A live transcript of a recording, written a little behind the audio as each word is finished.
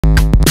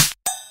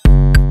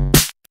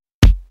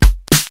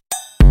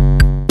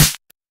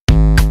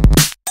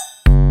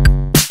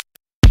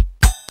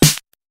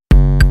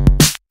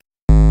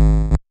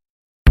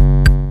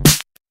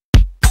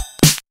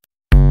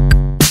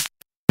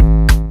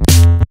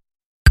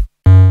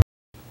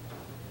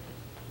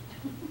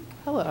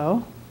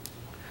Hello.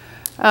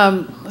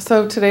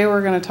 So today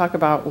we're going to talk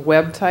about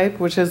web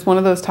type, which is one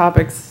of those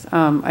topics.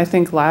 I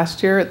think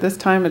last year at this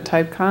time at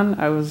TypeCon,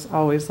 I was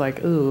always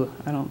like, ooh,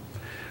 I don't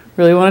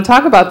really want to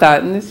talk about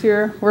that. And this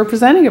year we're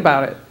presenting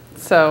about it.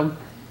 So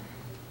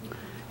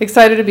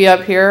excited to be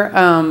up here.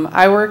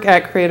 I work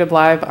at Creative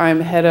Live. I'm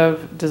head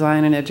of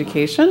design and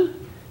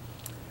education.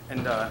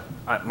 And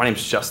my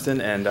name's Justin,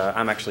 and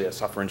I'm actually a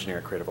software engineer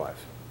at Creative Live.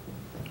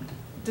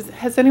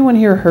 Has anyone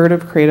here heard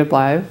of Creative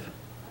Live?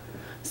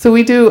 So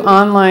we do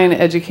online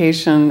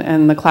education,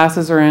 and the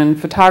classes are in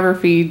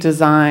photography,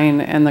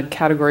 design, and the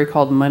category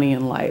called money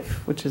and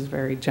life, which is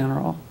very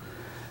general.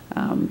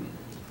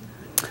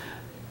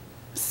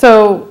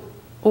 So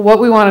what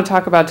we want to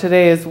talk about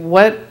today is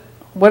what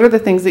are the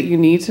things that you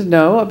need to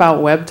know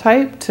about web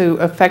type to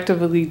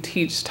effectively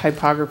teach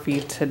typography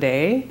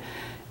today.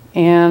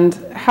 And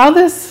how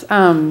this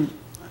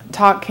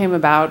talk came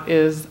about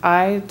is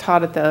I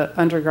taught at the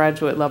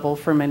undergraduate level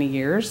for many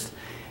years,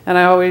 and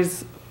I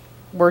always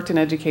worked in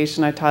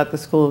education. I taught at the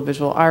School of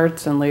Visual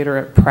Arts and later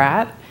at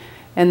Pratt.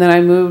 And then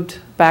I moved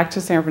back to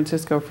San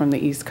Francisco from the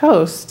East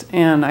Coast,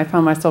 and I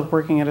found myself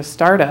working at a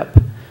startup.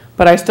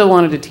 But I still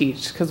wanted to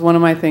teach, because one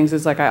of my things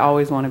is like I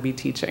always want to be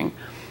teaching.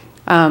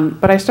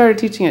 But I started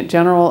teaching at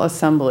General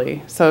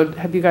Assembly. So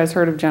have you guys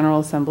heard of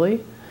General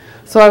Assembly?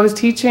 So I was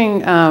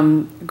teaching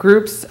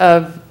groups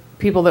of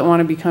people that want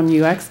to become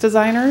UX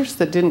designers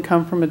that didn't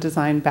come from a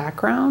design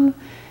background.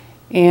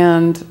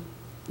 And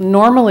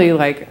normally,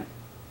 like,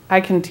 I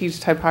can teach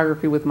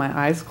typography with my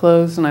eyes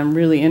closed and I'm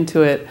really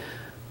into it,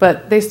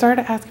 but they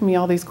started asking me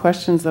all these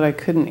questions that I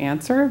couldn't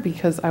answer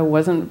because I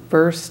wasn't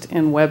versed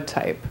in web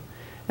type.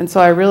 And so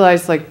I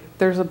realized like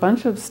there's a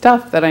bunch of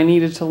stuff that I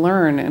needed to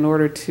learn in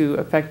order to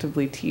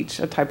effectively teach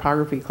a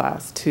typography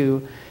class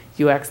to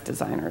UX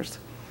designers.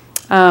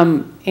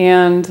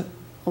 And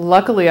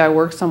luckily I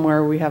work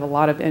somewhere where we have a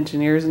lot of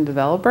engineers and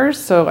developers,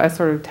 so I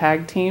sort of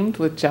tag teamed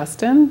with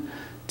Justin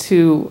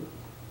to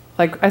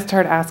I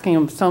started asking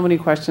him so many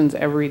questions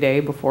every day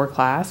before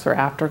class or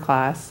after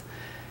class.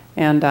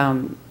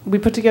 And we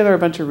put together a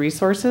bunch of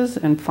resources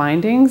and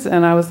findings,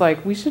 and I was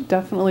like, we should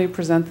definitely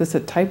present this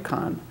at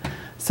TypeCon.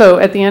 So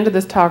at the end of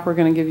this talk, we're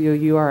going to give you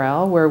a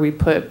URL where we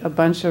put a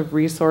bunch of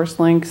resource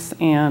links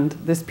and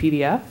this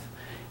PDF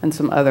and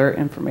some other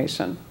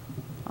information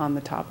on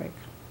the topic.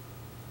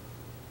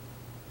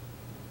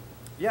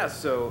 Yeah,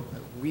 so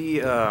we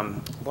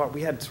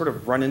had sort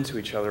of run into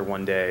each other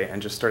one day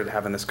and just started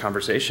having this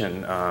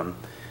conversation.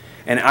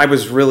 And I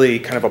was really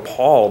kind of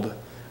appalled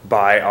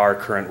by our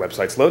current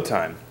website's load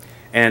time.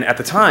 And at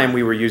the time,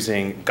 we were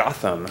using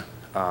Gotham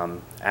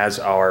as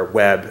our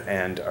web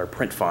and our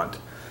print font.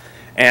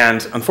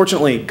 And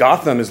unfortunately,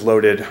 Gotham is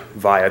loaded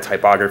via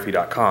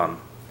typography.com.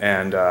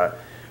 And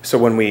so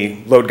when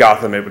we load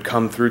Gotham, it would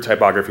come through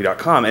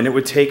typography.com, and it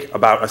would take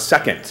about a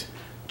second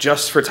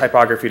just for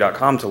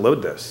typography.com to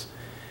load this.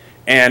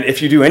 And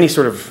if you do any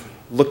sort of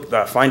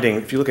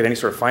if you look at any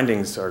sort of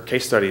findings or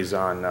case studies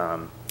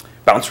on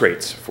bounce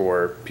rates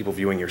for people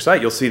viewing your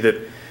site, you'll see that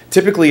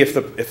typically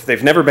if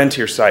they've never been to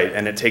your site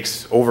and it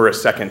takes over a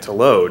second to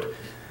load,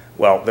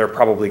 well, they're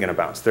probably going to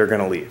bounce. They're going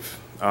to leave.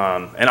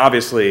 And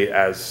obviously,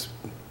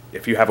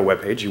 if you have a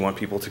web page, you want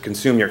people to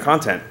consume your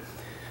content.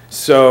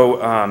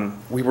 So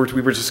we were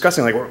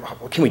discussing like,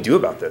 what can we do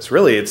about this?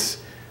 Really,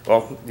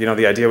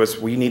 the idea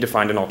was we need to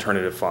find an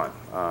alternative font.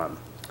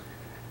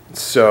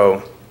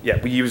 So yeah,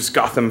 we use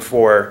Gotham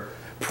for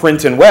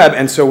print and web,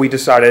 and so we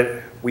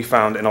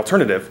found an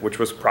alternative, which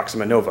was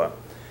Proxima Nova.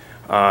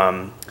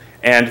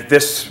 And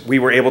we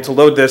were able to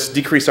load this,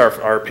 decrease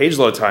our page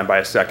load time by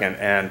a second,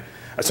 and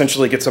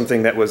essentially get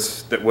something that would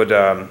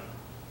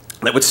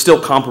still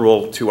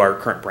comparable to our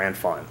current brand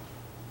font.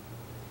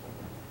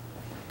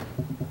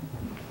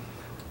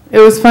 It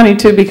was funny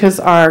too because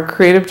our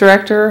creative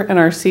director and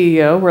our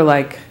CEO were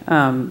like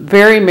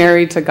very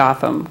married to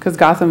Gotham, because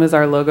Gotham is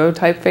our logo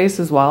typeface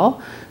as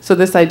well. So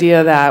this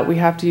idea that we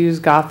have to use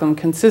Gotham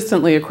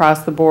consistently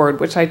across the board,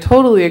 which I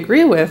totally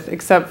agree with,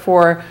 except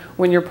for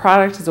when your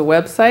product is a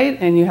website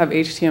and you have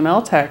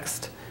HTML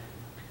text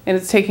and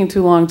it's taking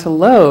too long to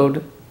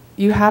load,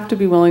 you have to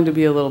be willing to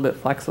be a little bit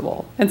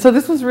flexible. And so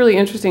this was really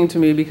interesting to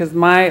me because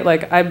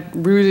I'm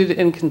rooted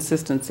in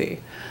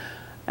consistency.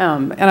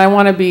 And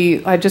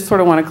I just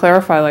sort of want to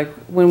clarify, like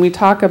when we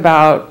talk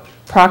about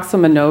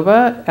Proxima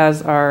Nova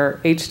as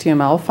our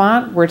HTML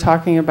font, we're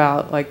talking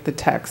about like the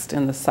text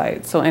in the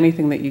site. So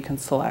anything that you can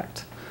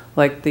select,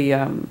 like the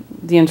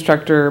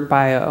instructor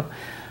bio.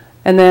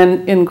 And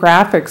then in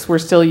graphics, we're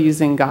still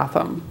using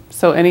Gotham.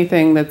 So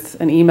anything that's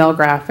an email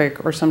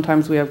graphic, or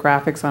sometimes we have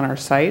graphics on our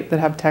site that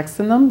have text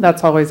in them,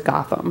 that's always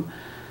Gotham.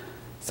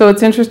 So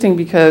it's interesting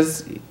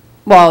because,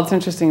 well, it's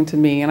interesting to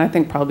me, and I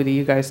think probably to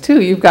you guys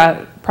too, you've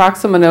got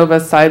Proxima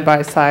Nova side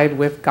by side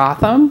with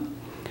Gotham.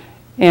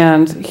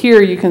 And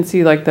here you can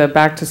see like the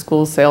back to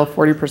school sale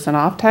 40%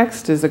 off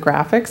text is a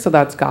graphic, so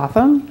that's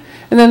Gotham.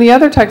 And then the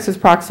other text is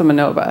Proxima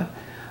Nova.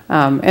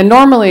 And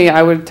normally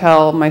I would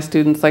tell my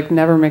students like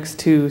never mix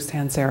two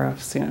sans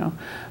serifs, you know.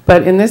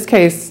 But in this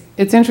case,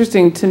 it's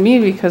interesting to me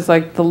because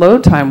like the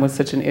load time was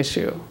such an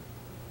issue.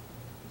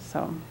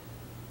 So.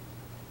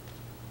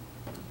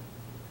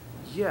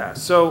 Yeah,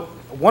 so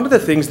one of the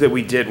things that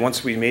we did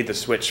once we made the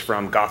switch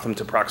from Gotham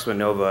to Proxima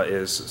Nova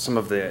is some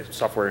of the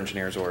software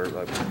engineers or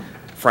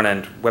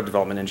front-end web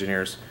development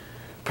engineers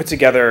put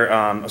together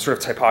a sort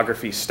of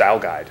typography style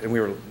guide. And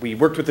we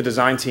worked with the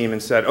design team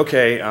and said,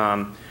 okay,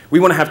 we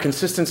want to have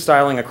consistent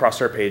styling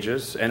across our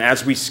pages. And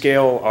as we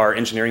scale our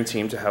engineering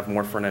team to have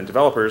more front-end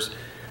developers,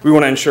 we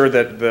want to ensure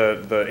that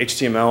the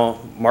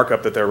HTML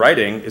markup that they're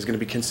writing is going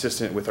to be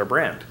consistent with our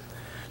brand.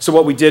 So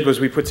what we did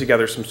was we put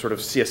together some sort of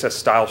CSS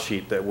style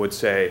sheet that would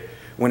say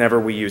whenever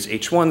we use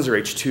H1s or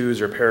H2s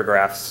or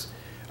paragraphs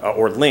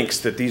or links,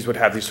 that these would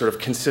have these sort of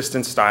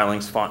consistent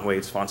stylings, font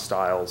weights, font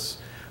styles,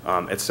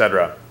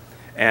 etc.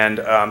 And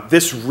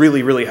this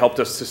really, really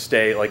helped us to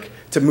stay,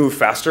 to move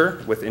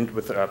faster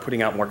with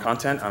putting out more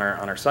content on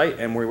our site,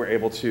 and we were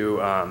able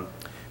to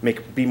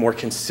be more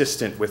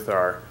consistent with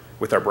our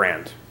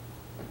brand.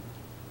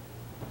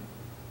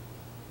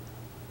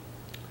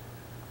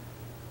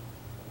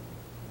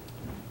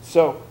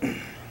 So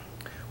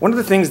one of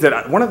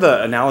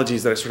the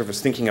analogies that I sort of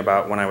was thinking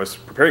about when I was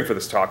preparing for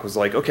this talk was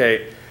like,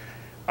 okay,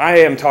 I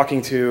am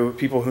talking to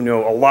people who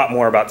know a lot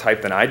more about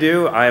type than I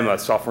do. I am a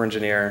software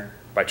engineer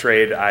by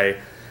trade. I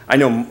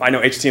know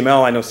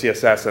HTML, I know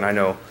CSS, and I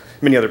know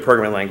many other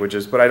programming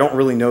languages, but I don't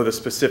really know the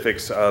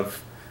specifics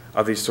of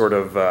these sort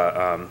of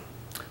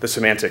the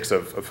semantics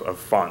of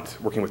font,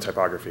 working with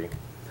typography.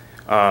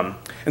 And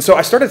so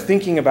I started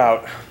thinking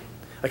about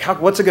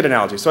what's a good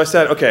analogy. So I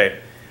said,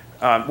 okay.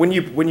 When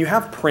you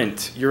have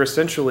print, you're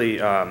essentially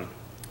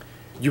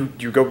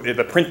you go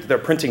the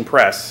printing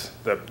press.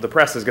 The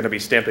press is going to be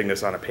stamping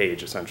this on a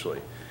page essentially,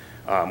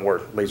 or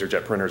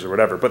laserjet printers or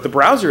whatever. But the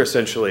browser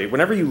essentially,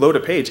 whenever you load a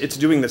page, it's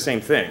doing the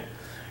same thing.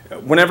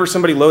 Whenever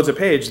somebody loads a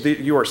page,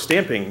 you are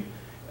stamping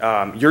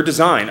your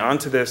design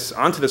onto this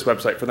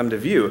website for them to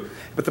view.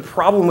 But the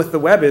problem with the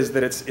web is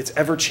that it's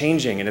ever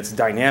changing and it's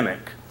dynamic.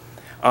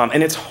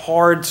 And it's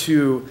hard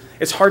to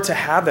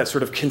have that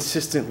sort of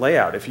consistent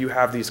layout if you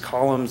have these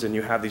columns and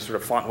you have these sort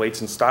of font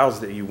weights and styles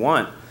that you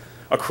want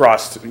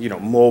across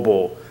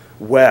mobile,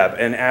 web.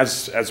 And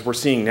as we're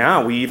seeing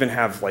now, we even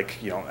have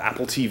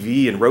Apple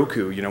TV and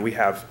Roku. We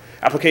have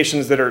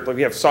applications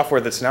we have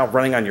software that's now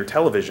running on your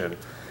television.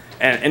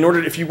 And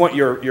if you want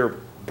your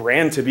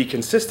brand to be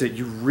consistent,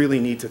 you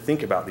really need to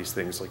think about these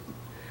things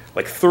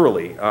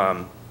thoroughly.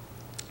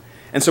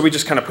 And so we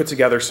just kind of put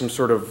together some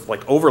sort of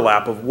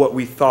overlap of what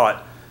we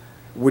thought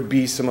would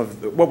be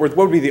what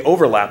would be the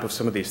overlap of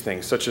some of these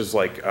things, such as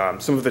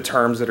some of the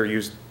terms that are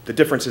used, the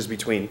differences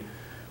between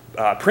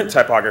print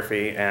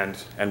typography and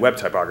web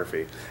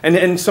typography,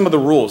 and some of the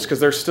rules, because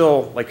there's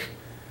still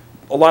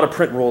a lot of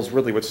print rules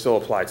really would still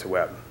apply to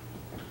web.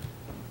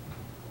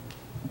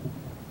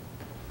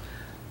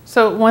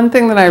 So one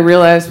thing that I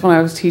realized when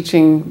I was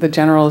teaching the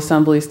General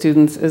Assembly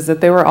students is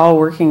that they were all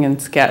working in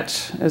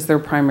Sketch as their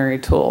primary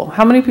tool.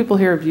 How many people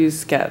here have used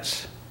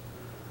Sketch?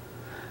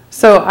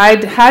 So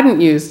I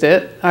hadn't used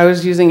it. I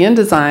was using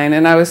InDesign,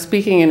 and I was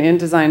speaking in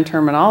InDesign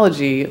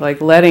terminology,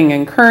 like leading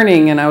and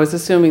kerning, and I was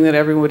assuming that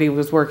everybody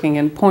was working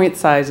in point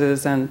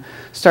sizes and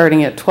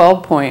starting at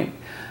 12 point.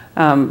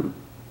 And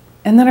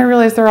then I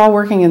realized they're all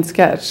working in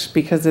Sketch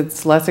because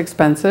it's less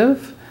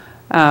expensive.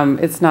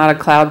 It's not a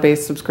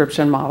cloud-based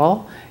subscription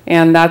model.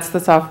 And that's the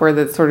software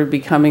that's sort of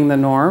becoming the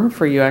norm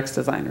for UX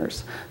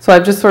designers. So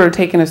I've just sort of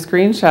taken a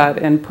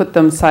screenshot and put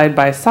them side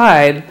by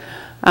side.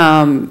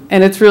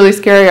 And it's really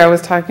scary. I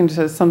was talking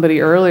to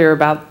somebody earlier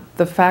about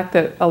the fact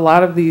that a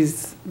lot of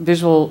these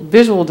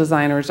visual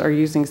designers are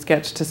using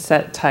Sketch to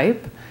set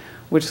type,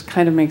 which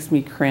kind of makes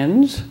me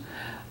cringe.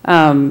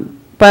 But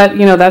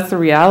that's the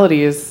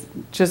reality, is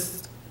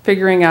just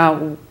figuring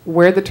out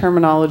where the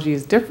terminology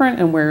is different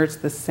and where it's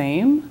the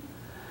same.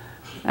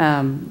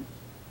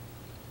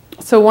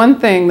 So one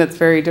thing that's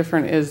very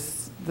different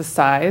is the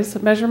size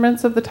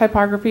measurements of the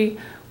typography.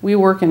 We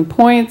work in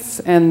points,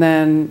 and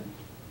then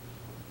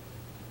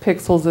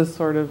pixels is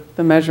sort of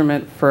the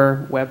measurement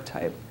for web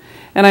type.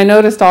 And I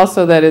noticed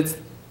also that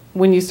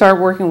when you start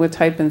working with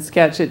type in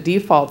Sketch, it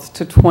defaults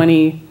to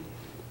 20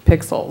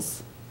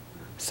 pixels.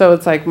 So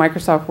it's like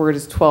Microsoft Word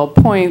is 12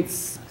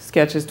 points,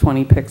 Sketch is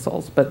 20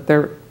 pixels, but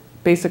they're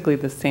basically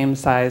the same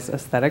size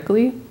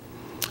aesthetically.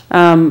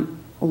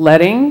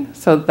 Leading,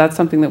 so that's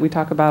something that we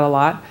talk about a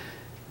lot.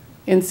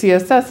 In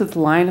CSS, it's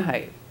line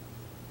height.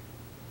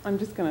 I'm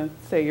just going to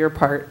say your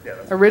part. Yeah,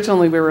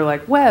 originally, we were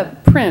like,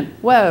 web,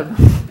 print, web.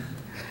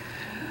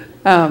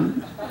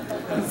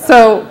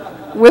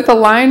 So with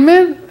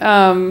alignment,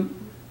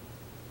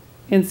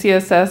 in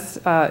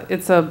CSS,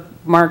 it's a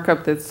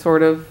markup that's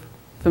sort of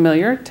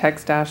familiar,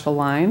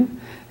 text-align.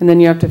 And then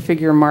you have to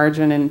figure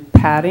margin and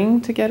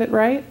padding to get it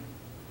right.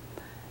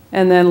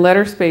 And then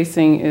letter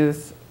spacing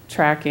is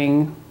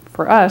tracking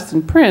for us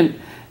in print.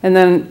 And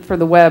then for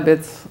the web,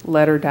 it's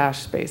letter dash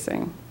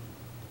spacing.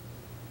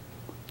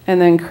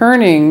 And then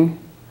kerning,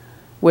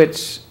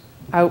 which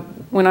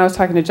when I was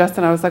talking to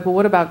Justin, I was like, well,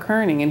 what about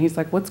kerning? And he's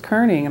like, what's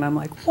kerning? And I'm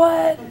like,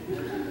 what?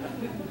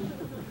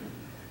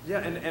 Yeah,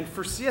 and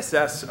for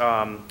CSS,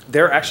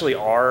 there actually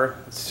are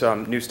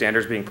some new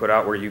standards being put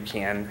out where you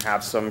can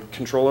have some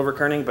control over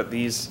kerning, but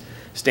these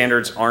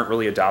standards aren't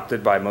really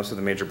adopted by most of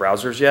the major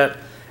browsers yet.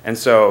 And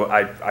so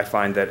I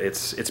find that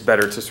it's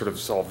better to sort of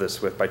solve this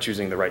by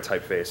choosing the right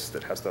typeface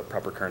that has the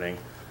proper kerning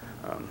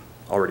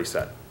already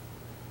set.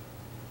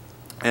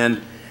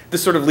 And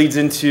this sort of leads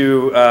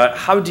into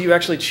how do you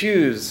actually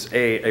choose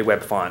a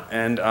web font?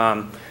 And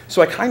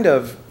so I kind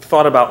of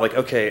thought about like,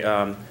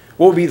 okay,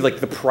 what would be like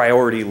the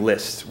priority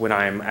list when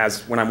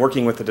I'm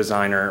working with a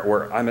designer,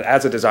 or I'm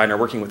as a designer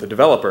working with a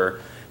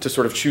developer to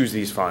sort of choose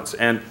these fonts?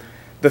 And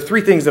the three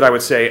things that I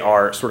would say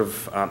are sort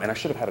of, and I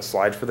should have had a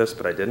slide for this,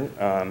 but I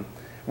didn't,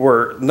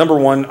 were number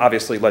one,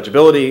 obviously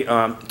legibility.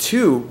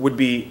 Two would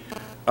be,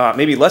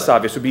 maybe less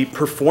obvious, would be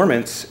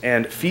performance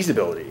and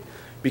feasibility.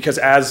 Because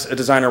as a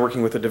designer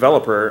working with a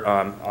developer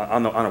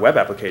on a web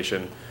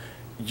application,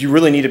 you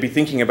really need to be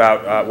thinking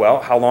about, well,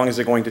 how long is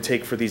it going to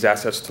take for these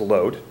assets to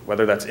load,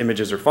 whether that's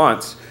images or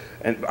fonts,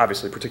 and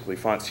obviously particularly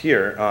fonts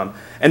here,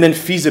 and then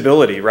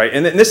feasibility, right?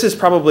 And this is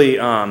probably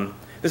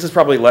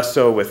less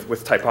so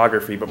with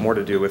typography, but more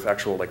to do with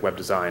actual like web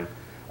design.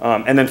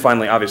 And then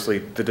finally, obviously,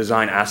 the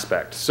design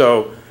aspect.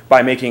 So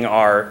by making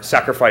our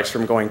sacrifice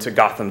from going to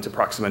Gotham to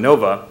Proxima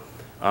Nova,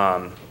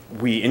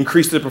 we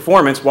increased the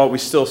performance while we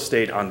still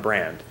stayed on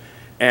brand.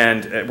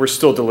 And we're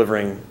still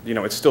delivering, you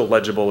know, it's still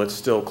legible, it's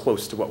still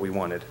close to what we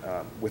wanted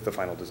with the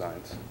final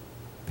designs.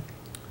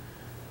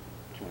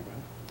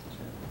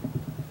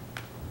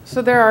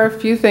 So there are a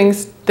few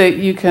things that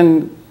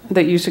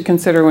you should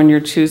consider when you're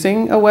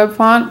choosing a web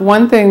font.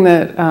 One thing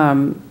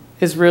that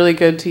is really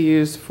good to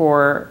use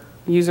for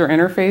user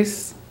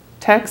interface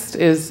text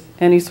is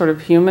any sort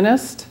of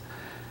humanist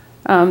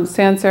sans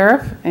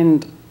serif,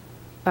 and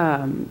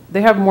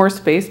they have more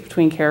space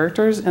between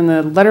characters, and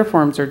the letter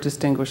forms are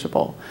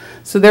distinguishable.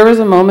 So there was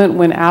a moment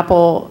when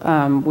Apple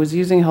was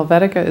using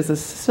Helvetica as a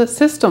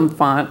system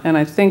font, and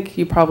I think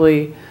you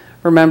probably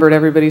remembered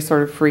everybody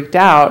sort of freaked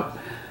out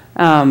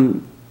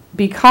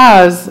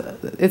because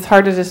it's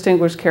hard to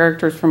distinguish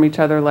characters from each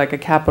other, like a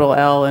capital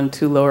L and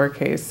two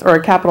lowercase, or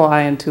a capital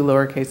I and two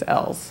lowercase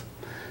L's.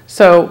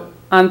 So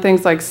on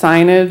things like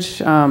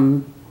signage,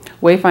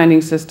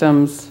 wayfinding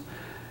systems,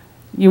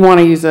 you want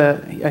to use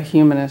a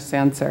humanist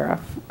sans serif.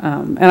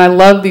 And I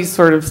love these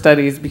sort of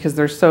studies because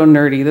they're so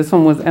nerdy. This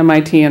one was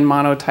MIT and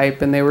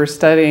Monotype, and they were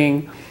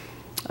studying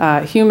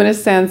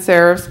humanist sans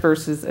serifs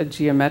versus a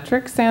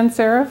geometric sans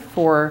serif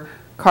for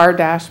car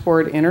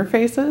dashboard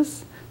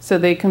interfaces. So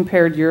they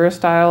compared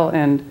Eurostyle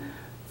and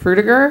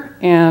Frutiger,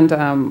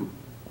 and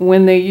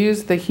when they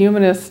used the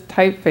humanist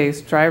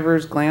typeface,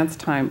 driver's glance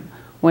time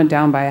went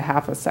down by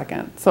 1/2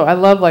 second. So I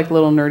love like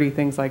little nerdy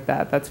things like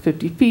that. That's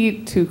 50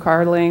 feet, 2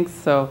 car lengths.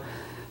 So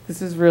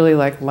this is really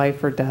like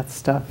life or death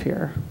stuff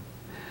here.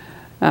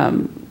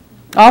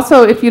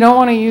 Also, if you don't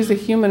want to use a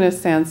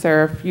humanist sans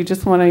serif, you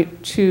just want to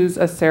choose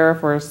a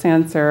serif or a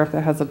sans serif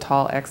that has a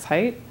tall X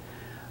height.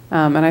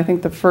 And I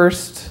think the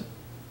first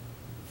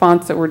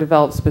fonts that were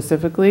developed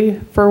specifically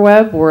for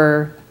web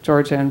were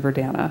Georgia and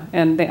Verdana.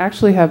 And they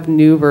actually have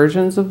new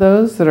versions of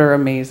those that are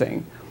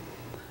amazing.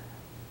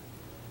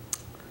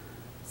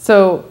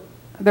 So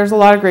there's a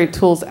lot of great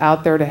tools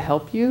out there to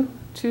help you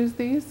choose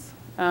these.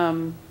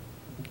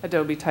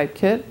 Adobe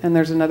Typekit, and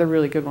there's another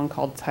really good one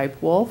called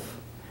TypeWolf.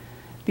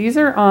 These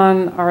are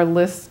on our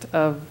list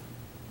of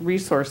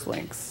resource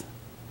links.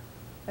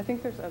 I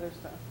think there's other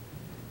stuff.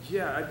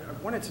 Yeah,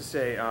 I wanted to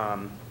say,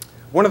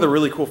 one of the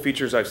really cool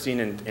features I've seen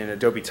in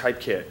Adobe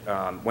Typekit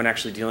when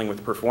actually dealing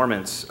with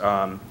performance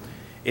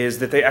is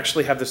that they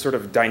actually have this sort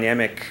of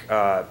dynamic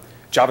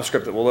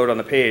JavaScript that will load on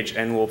the page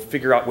and will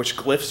figure out which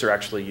glyphs are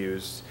actually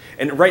used.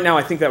 And right now,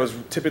 I think that was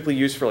typically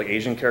used for like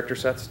Asian character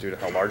sets due to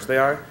how large they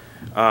are.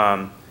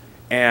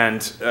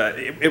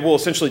 It will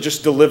essentially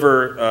just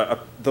deliver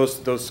those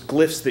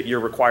glyphs that you're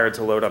required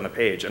to load on the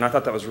page. And I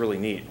thought that was really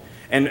neat.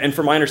 And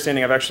from my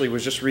understanding, I've actually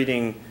was just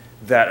reading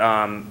that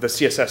the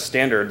CSS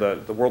standard,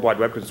 the World Wide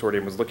Web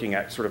Consortium, was looking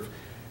at sort of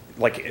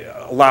like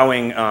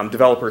allowing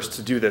developers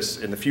to do this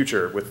in the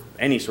future with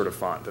any sort of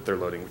font that they're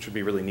loading, which would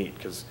be really neat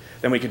because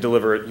then we could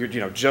deliver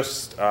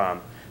just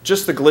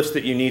the glyphs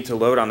that you need to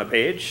load on the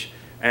page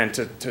and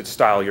to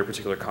style your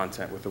particular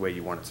content with the way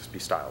you want it to be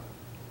styled.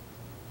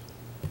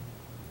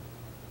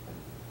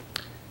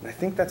 And I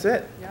think that's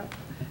it. Yep.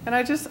 And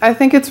I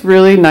think it's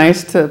really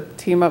nice to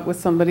team up with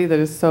somebody that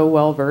is so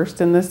well versed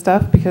in this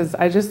stuff, because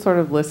I just sort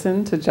of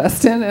listen to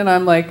Justin and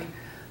I'm like,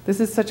 this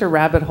is such a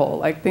rabbit hole.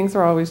 Like, things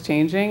are always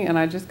changing, and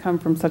I just come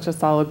from such a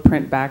solid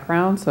print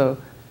background, so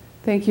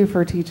thank you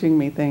for teaching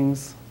me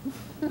things.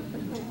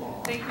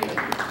 Thank you.